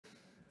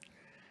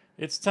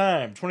It's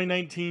time.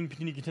 2019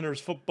 Panini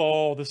Contenders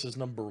football. This is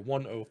number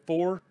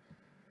 104.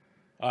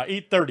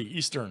 8:30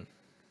 Eastern.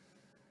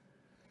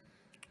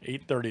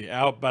 8:30.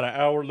 Out about an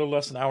hour, a little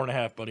less than an hour and a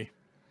half, buddy.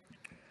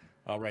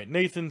 All right.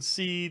 Nathan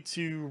C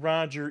to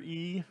Roger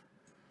E.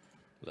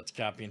 Let's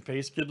copy and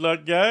paste. Good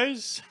luck,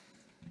 guys.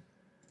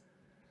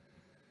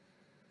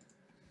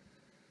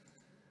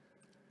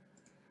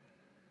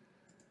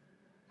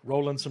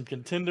 Rolling some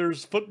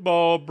Contenders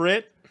football,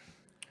 Brett.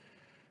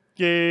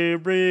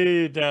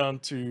 Gary down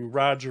to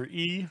Roger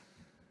E.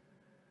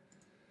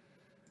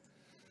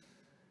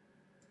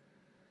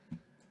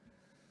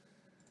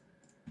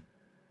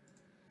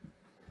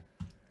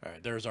 All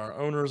right, there's our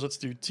owners. Let's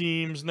do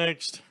teams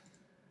next.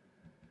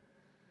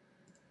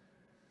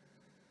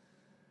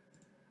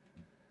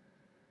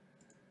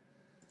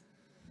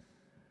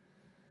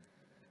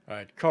 All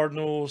right,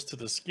 Cardinals to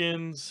the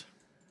Skins.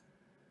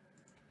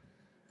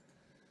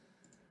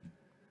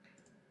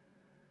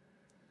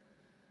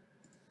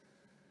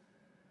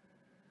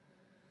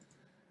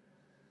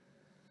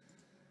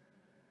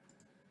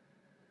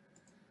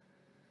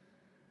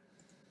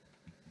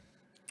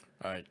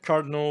 All right,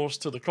 Cardinals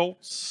to the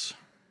Colts.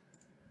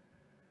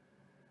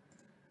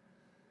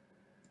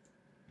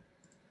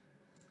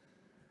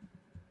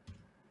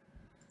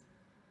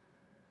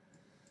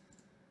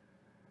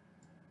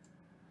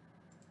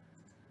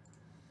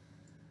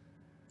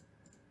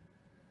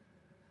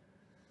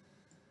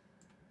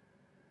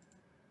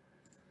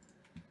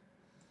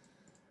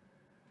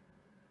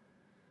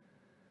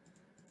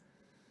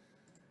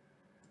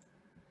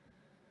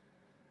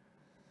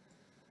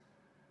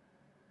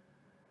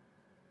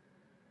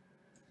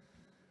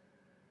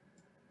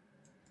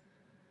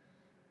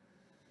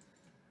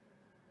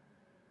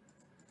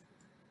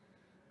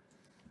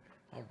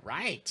 All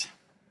right.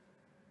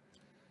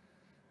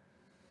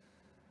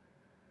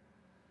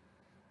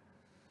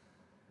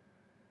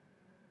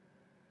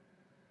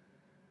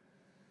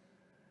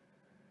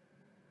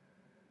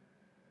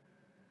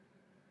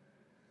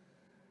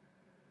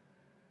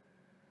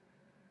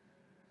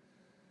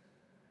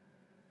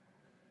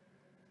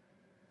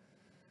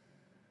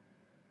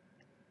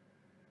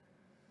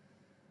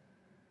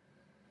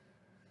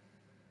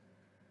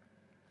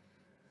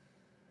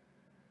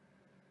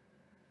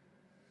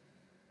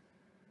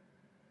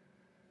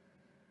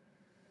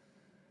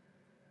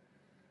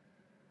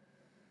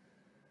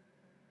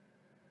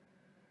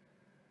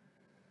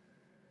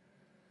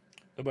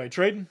 Nobody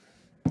trading?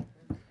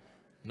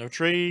 No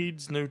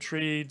trades. No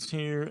trades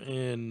here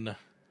in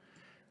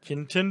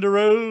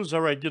Contenders.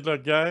 All right, good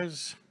luck,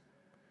 guys.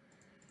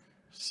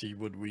 See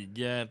what we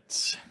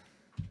get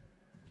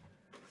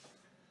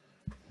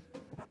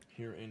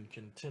here in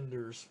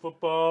Contenders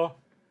football.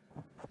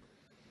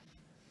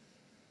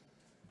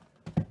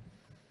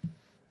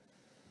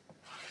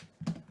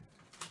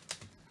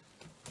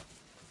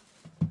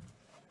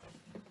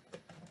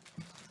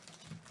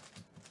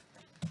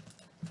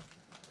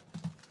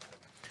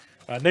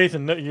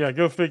 Nathan, yeah,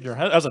 go figure.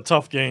 That was a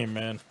tough game,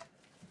 man.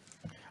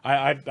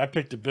 I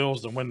picked the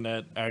Bills to win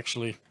that,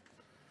 actually.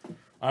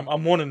 I'm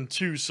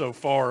 1-2 so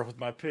far with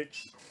my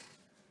picks.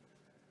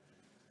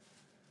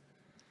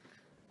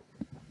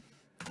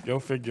 Go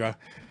figure.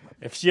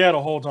 If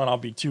Seattle holds on, I'll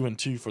be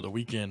 2-2 for the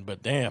weekend,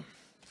 but damn.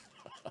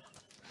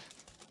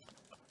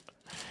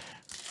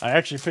 I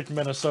actually picked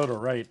Minnesota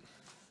right,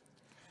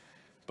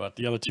 but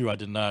the other two I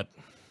did not.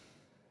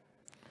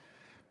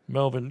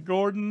 Melvin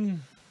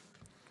Gordon.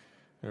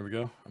 There we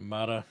go.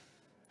 Mata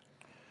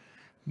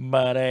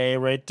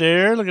right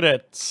there. Look at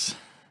that.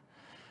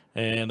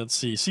 And let's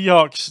see.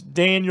 Seahawks,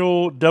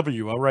 Daniel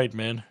W. All right,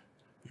 man.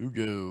 You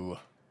go.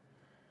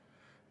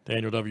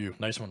 Daniel W.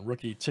 Nice one.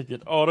 Rookie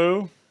ticket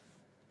auto.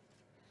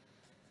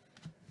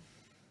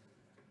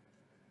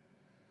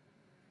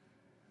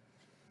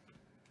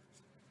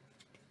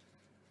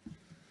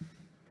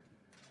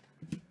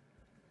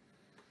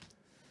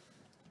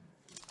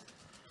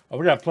 Oh,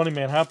 we got plenty,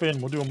 man. Hop in.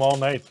 We'll do them all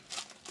night.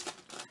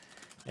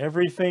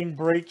 Everything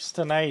breaks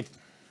tonight.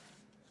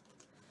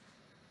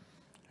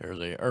 There's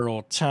a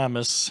Earl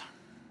Thomas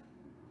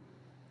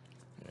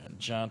and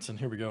Johnson.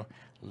 Here we go.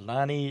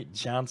 Lonnie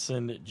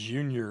Johnson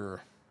Jr.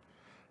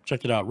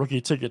 Check it out.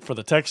 Rookie ticket for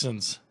the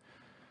Texans.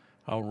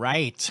 All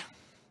right.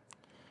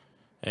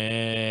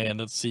 And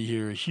let's see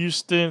here.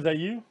 Houston, is that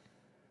you?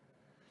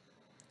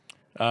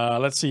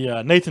 Let's see.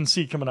 Nathan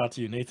C coming out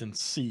to you. Nathan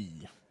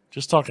C.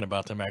 Just talking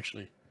about them,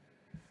 actually.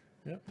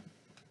 Yep.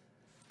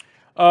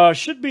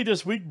 Should be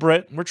this week,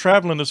 Brett. We're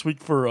traveling this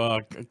week for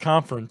a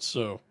conference,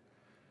 so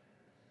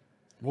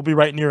we'll be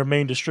right near a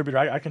main distributor.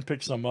 I can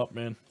pick some up,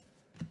 man.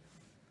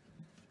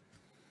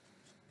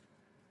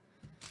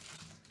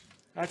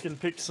 I can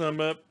pick some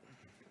up.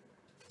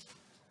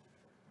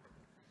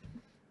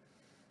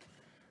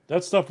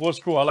 That stuff was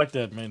cool. I like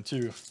that, man,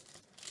 too.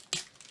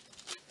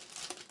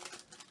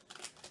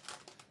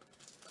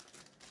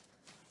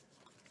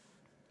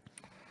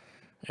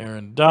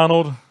 Aaron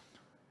Donald.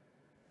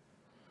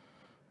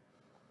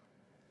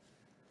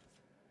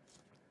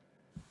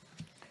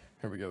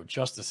 Here we go.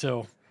 Justice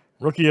Hill.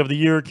 Rookie of the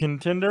Year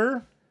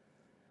contender.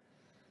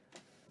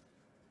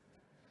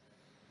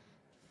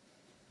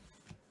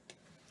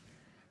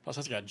 Plus,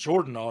 that's got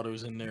Jordan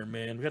autos in there,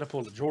 man. We got to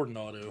pull the Jordan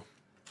auto.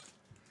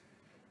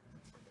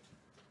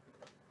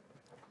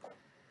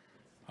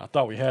 I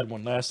thought we had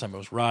one last time. It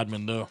was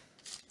Rodman, though.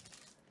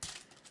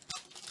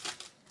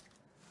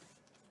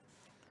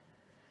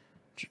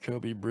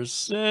 Jacoby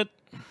Brissett.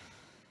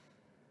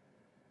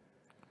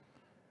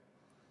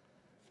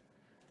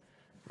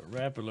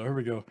 Rapidly, here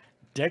we go.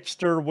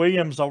 Dexter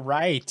Williams, all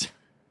right.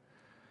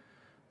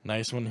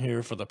 Nice one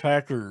here for the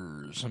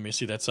Packers. Let me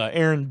see. That's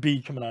Aaron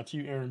B. coming out to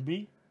you, Aaron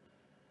B.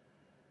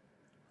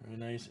 Very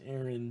nice,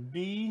 Aaron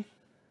B.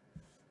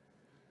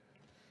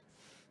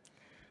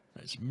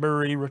 Nice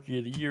Murray, Rookie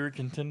of the Year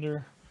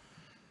contender.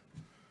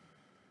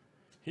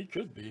 He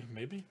could be,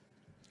 maybe.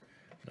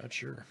 Not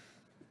sure.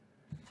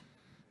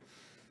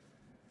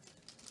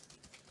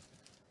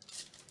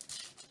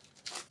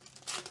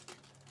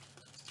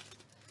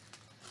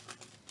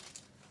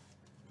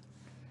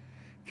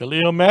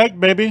 Khalil Mack,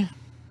 baby.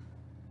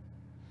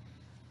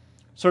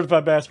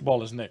 Certified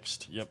basketball is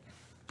next. Yep.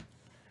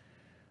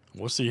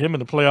 We'll see him in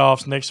the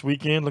playoffs next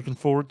weekend. Looking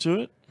forward to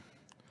it.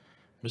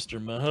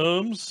 Mr.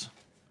 Mahomes.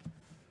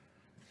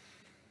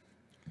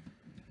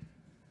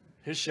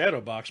 His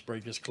shadow box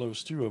break is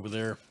close, too, over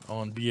there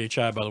on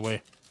BHI, by the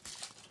way.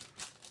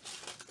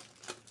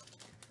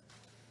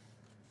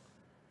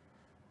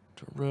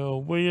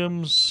 Terrell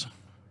Williams.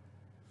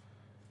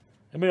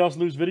 Anybody else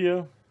lose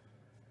video?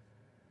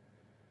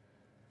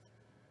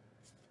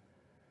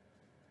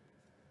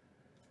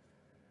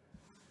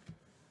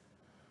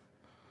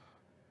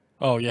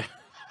 Oh, yeah.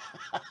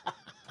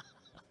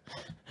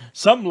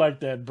 Something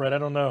like that, Brett. I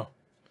don't know.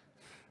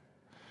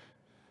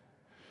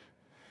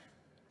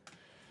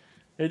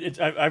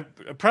 I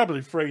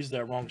probably phrased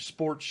that wrong.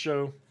 Sports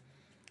show.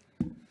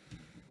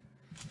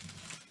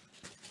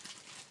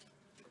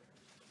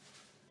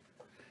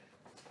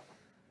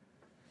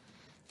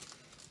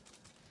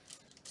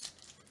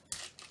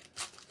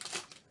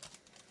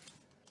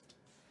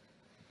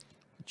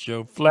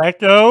 Joe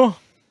Flacco.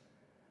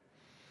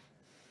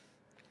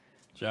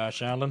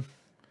 Josh Allen.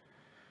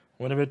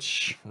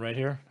 Winovich right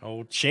here.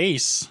 Oh,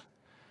 Chase.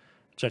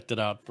 Checked it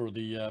out for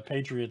the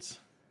Patriots.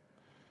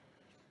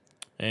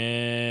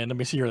 And let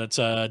me see here. That's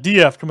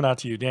DF coming out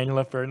to you. Daniel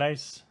F. Very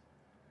nice.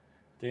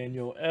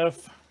 Daniel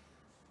F.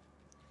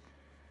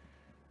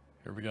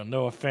 Here we go.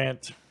 Noah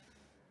Fant.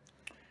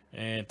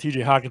 And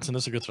TJ Hawkinson.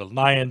 This will go to the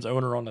Lions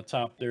owner on the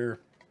top there.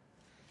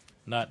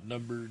 Not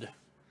numbered.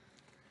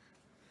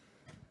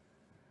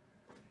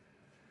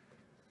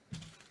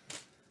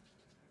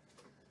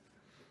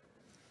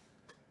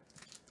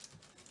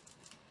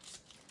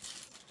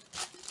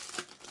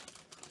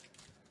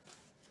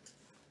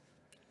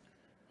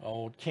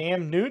 Old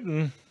Cam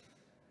Newton.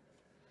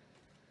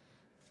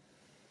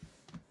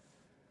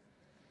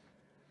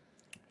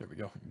 There we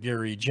go.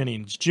 Gary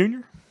Jennings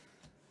Jr.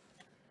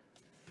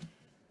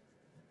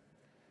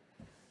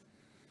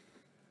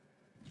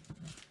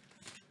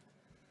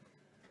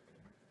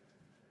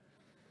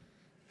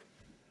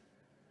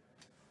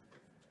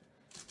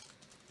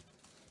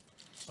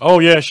 Oh,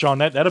 yeah, Sean.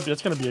 That's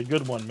going to be a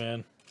good one,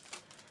 man.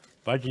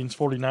 Vikings,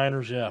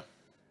 49ers, yeah.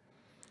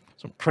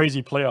 Some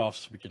crazy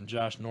playoffs. We can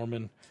Josh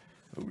Norman.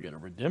 Oh, we got a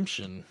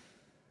redemption.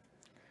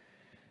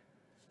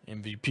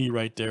 MVP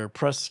right there.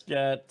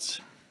 Prescott.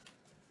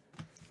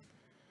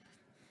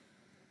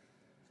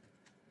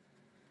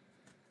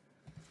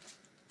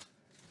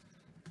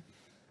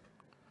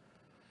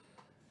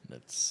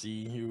 Let's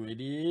see who it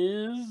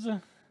is.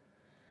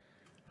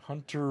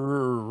 Hunter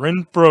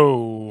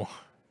Renfro.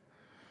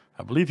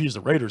 I believe he's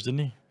the Raiders, didn't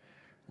he?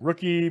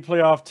 Rookie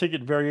playoff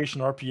ticket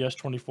variation RPS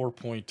 24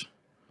 point.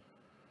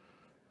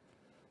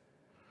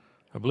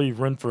 I believe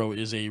Renfro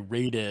is a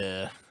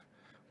Raider,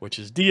 which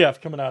is DF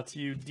coming out to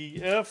you,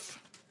 DF.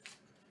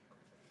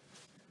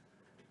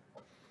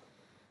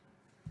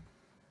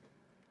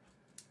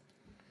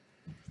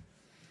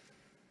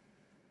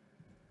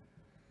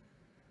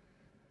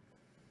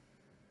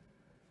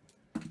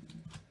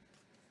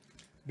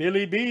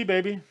 Billy B,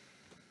 baby.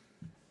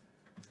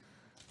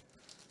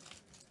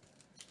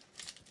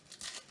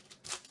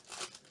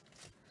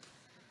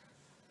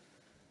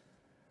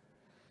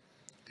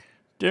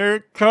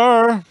 Derek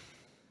Carr.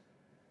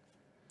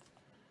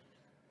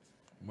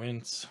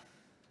 Wentz.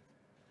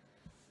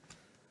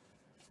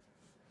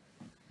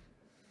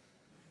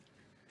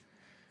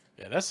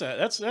 Yeah,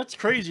 that's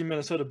crazy.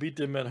 Minnesota beat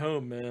them at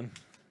home, man.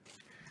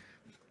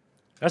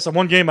 That's the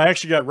one game I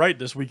actually got right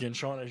this weekend,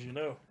 Sean, as you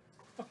know.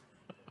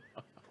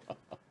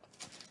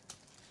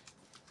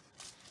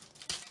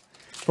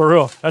 For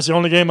real, that's the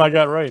only game I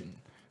got right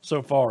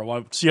so far. Well,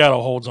 if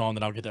Seattle holds on,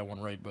 then I'll get that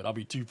one right. But I'll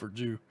be 2 for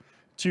 2,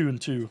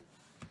 2-2.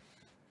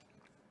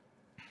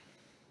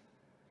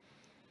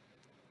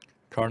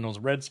 Cardinals,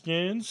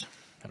 Redskins.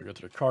 Gotta go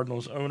to the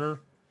Cardinals owner.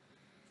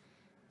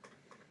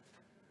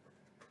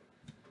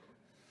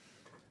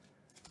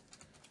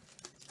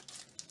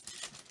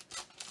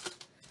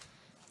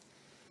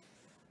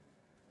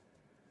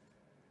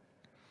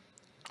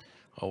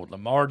 Oh,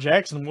 Lamar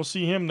Jackson. We'll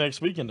see him next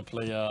week in the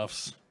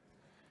playoffs.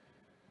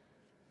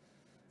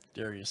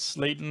 Darius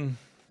Slayton.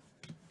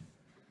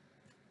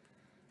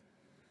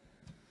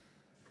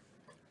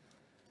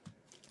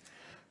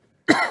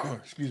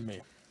 Excuse me.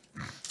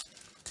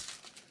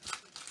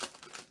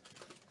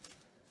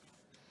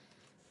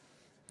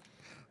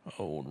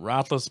 Old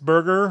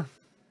Roethlisberger.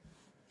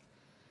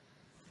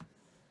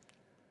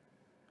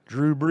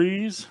 Drew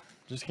Brees.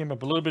 Just came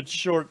up a little bit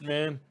short,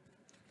 man.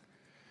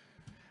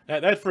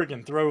 That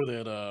freaking throw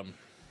that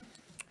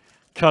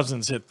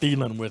Cousins hit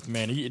Thielen with,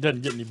 man. It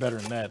doesn't get any better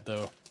than that,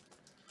 though.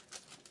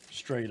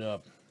 Straight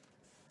up.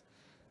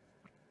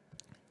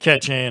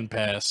 Catch and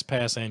pass.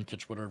 Pass and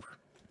catch, whatever.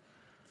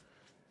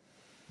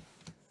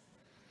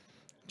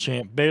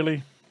 Champ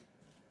Bailey.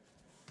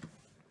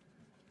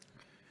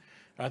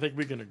 I think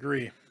we can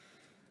agree.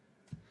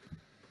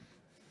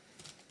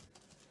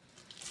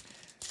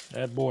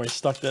 That boy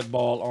stuck that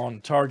ball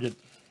on target.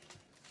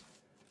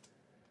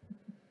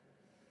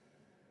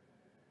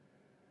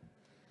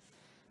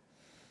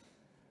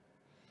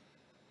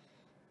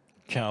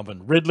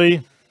 Calvin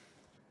Ridley.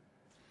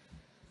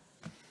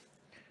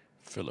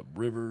 Phillip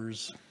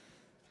Rivers.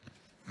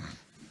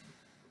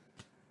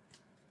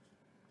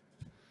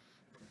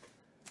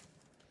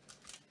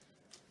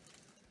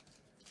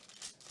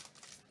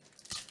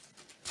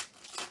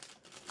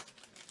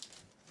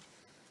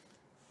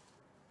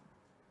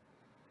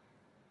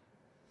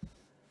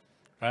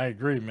 I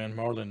agree, man.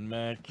 Marlon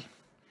Mack.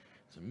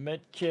 It's a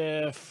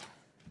Metcalf.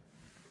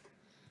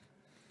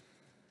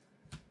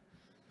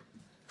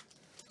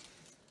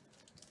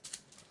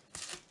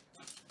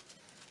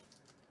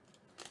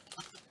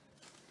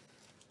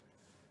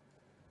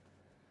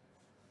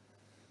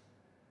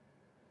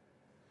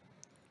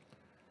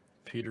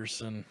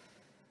 Peterson.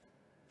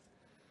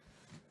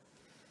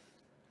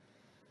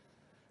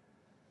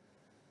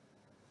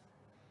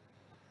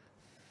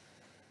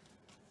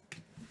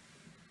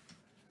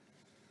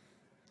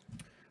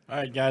 All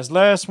right, guys.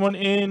 Last one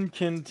in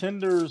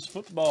Contenders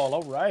football.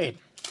 All right.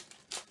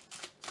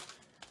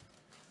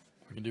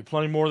 We can do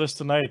plenty more of this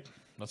tonight.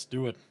 Let's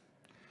do it.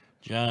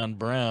 John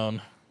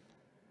Brown.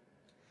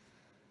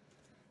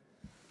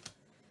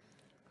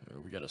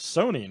 We got a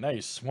Sony.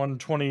 Nice.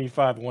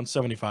 125,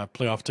 175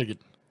 playoff ticket.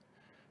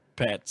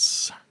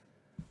 Pats.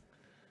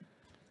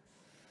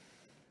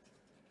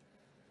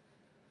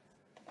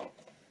 All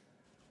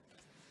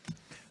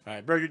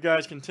right, very good,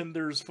 guys.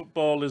 Contenders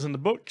football is in the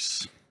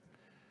books.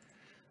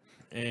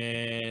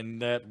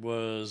 And that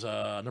was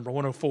number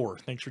 104.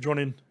 Thanks for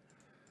joining.